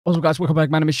What's up, guys? Welcome back.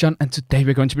 My name is Shun, and today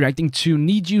we're going to be reacting to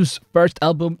NiziU's first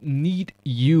album,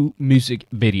 NiziU music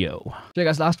video. So,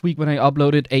 guys, last week when I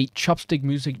uploaded a chopstick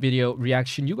music video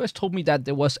reaction, you guys told me that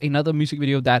there was another music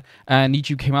video that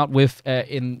NiziU came out with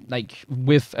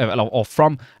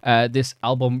from this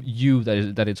album U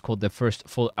that it's called the first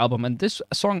full album, and this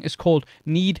song is called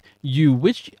Need You,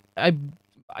 which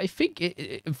I think,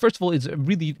 first of all, it's a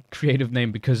really creative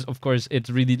name because, of course, it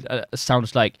really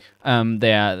sounds like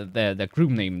their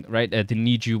group name, right? The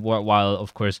NiziU, while,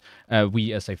 of course,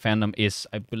 we as a fandom is,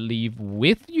 I believe,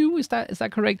 with you. Is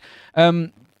that correct?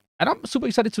 And I'm super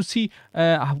excited to see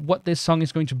what this song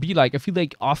is going to be like. I feel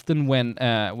like often when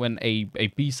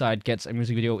a B-side gets a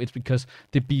music video, it's because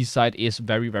the B-side is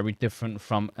very, very different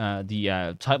from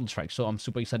the title track. So I'm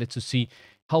super excited to see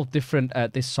how different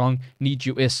this song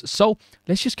NiziU is. So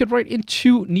let's just get right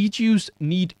into NiziU's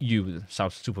Need You.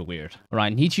 Sounds super weird. All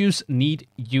right, NiziU's Need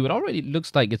You. It already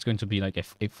looks like it's going to be like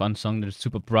a fun song that is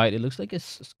super bright. It looks like a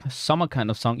summer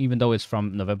kind of song, even though it's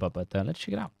from November. But let's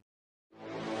check it out.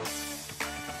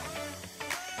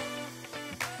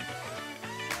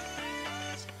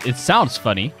 It sounds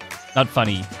funny. Not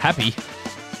funny, happy.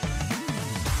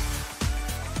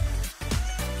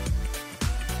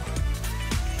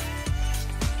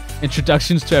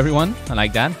 Introductions to everyone. I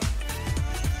like that.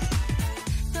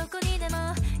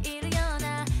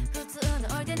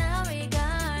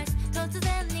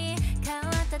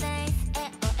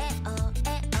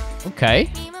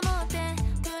 Okay.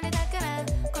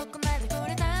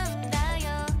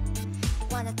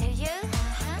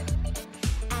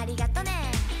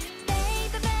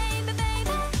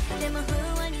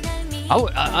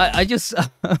 I just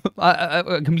I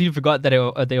completely forgot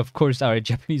that they of course are a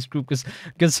Japanese group because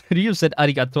Ryu said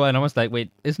arigato and I was like,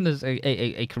 wait, isn't this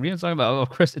a Korean song? But of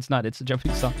course it's not. It's a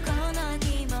Japanese song.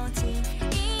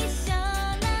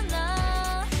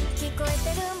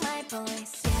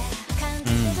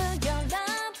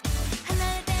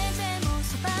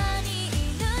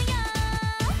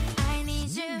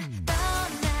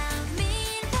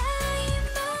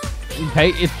 Okay,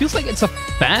 it feels like it's a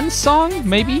fan song,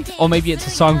 maybe? Or maybe it's a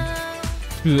song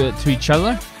to each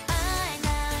other.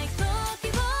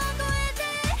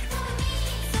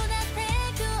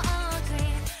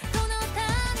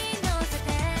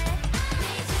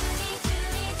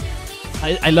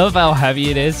 I love how heavy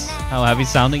it is, how heavy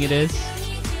sounding it is.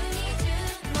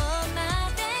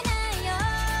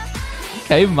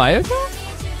 Okay, Mayako?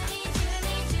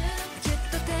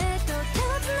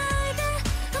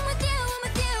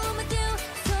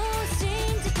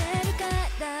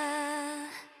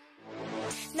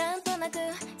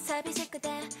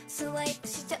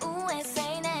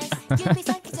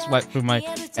 Swipe through my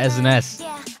SNS.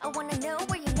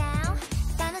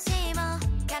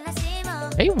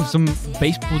 Hey, with some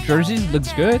baseball jerseys,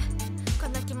 looks good.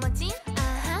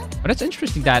 But that's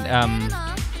interesting that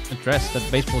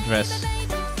that baseball dress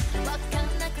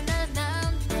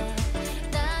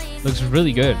looks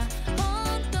really good.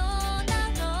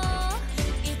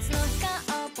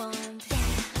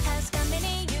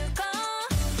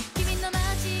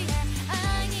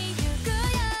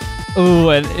 Oh,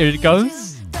 and here it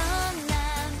goes.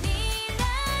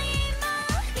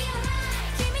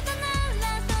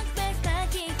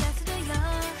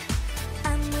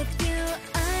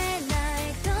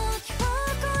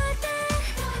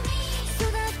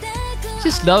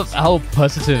 Just love how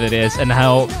positive it is and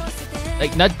how,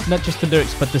 like, not just the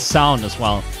lyrics but the sound as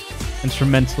well.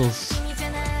 Instrumentals.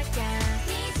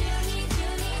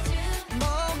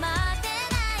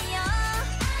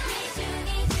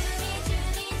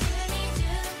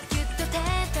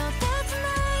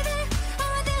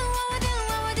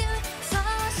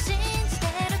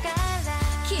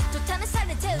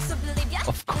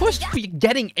 Of course we're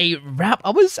getting a rap. I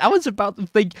was about to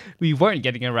think we weren't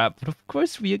getting a rap, but of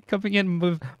course we are coming in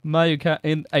with Mayuka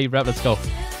in a rap. Let's go.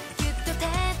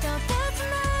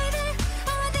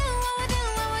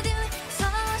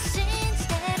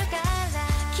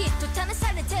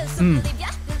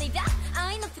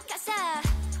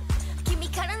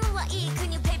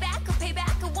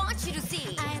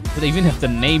 But they even have the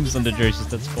names on the jerseys.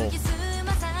 That's cool.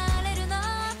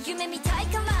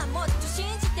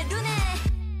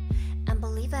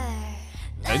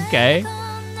 Okay.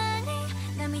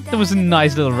 That was a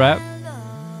nice little rap.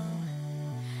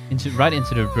 Right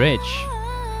into the bridge.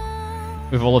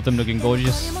 With all of them looking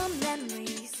gorgeous.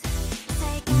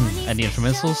 And the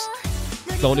instrumentals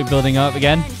slowly building up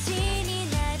again.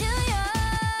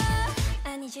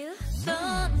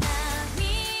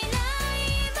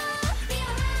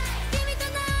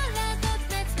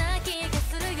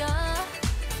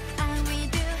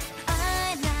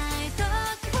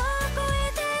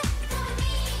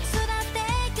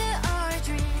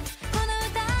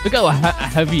 Look how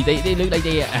heavy they look like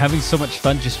they are having so much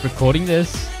fun just recording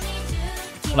this,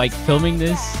 like filming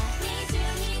this.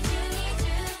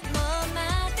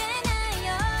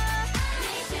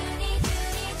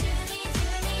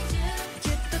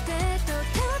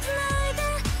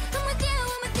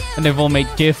 And they've all made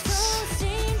gifts.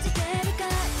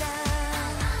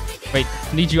 Wait,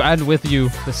 Need You and With You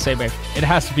the same way. It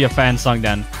has to be a fan song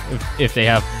then, if they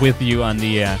have With You on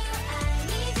the...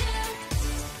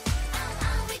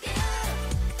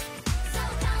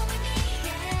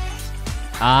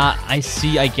 I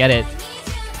see, I get it.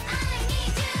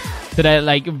 So they're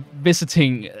like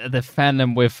visiting the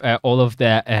fandom with all of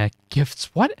their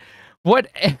gifts. What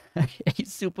a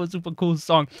super cool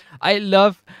song. I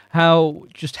love how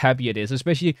just happy it is,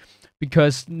 especially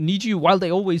because NiziU, while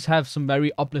they always have some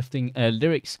very uplifting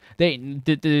lyrics,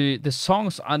 the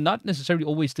songs are not necessarily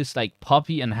always this like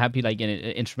poppy and happy like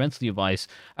instrumentally wise.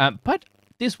 But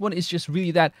this one is just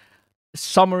really that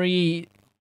summery.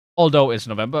 Although it's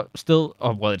November, still,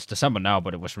 oh, well, it's December now,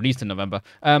 but it was released in November.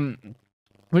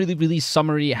 Really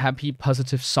summery, happy,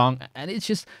 positive song, and it's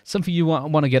just something you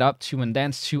want to get up to and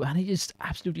dance to, and I just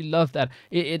absolutely love that.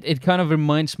 It kind of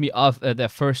reminds me of their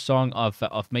first song of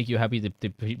Make You Happy, the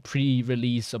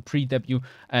pre-release or pre-debut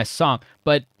song,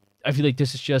 but I feel like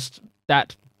this is just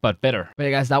that, but better. But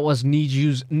yeah, guys, that was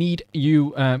NiziU's Need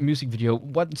You music video.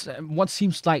 What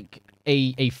seems like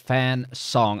a fan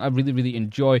song. I really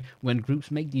enjoy when groups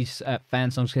make these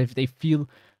fan songs, because they feel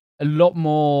a lot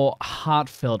more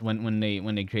heartfelt when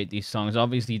they create these songs.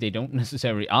 Obviously, they don't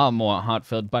necessarily are more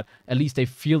heartfelt, but at least they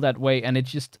feel that way, and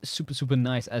it's just super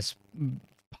nice as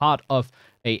part of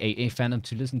a fandom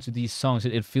to listen to these songs.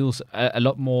 It feels a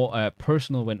lot more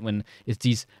personal when it's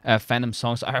these fandom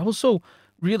songs. I also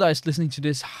realized listening to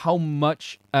this how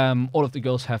much all of the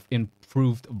girls have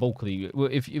improved vocally.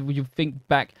 If you think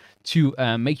back to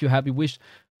Make You Happy, which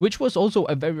was also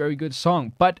a very good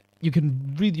song, but you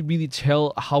can really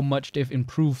tell how much they've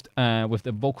improved with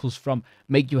the vocals from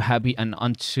Make You Happy and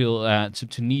until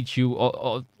to Need You.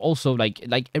 Also,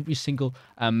 like every single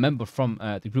member from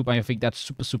the group, I think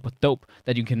that's super dope.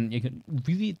 That you can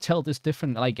really tell this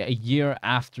different. Like a year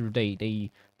after they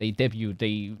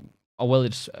debuted, well,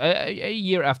 it's a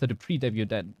year after the pre-debut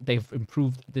that they've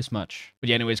improved this much. But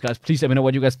yeah, anyways, guys, please let me know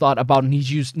what you guys thought about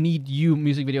NiziU's Need You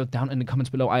music video down in the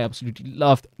comments below. I absolutely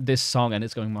loved this song, and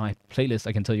it's going on my playlist,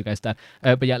 I can tell you guys that.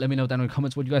 But yeah, let me know down in the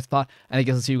comments what you guys thought, and I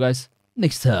guess I'll see you guys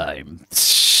next time.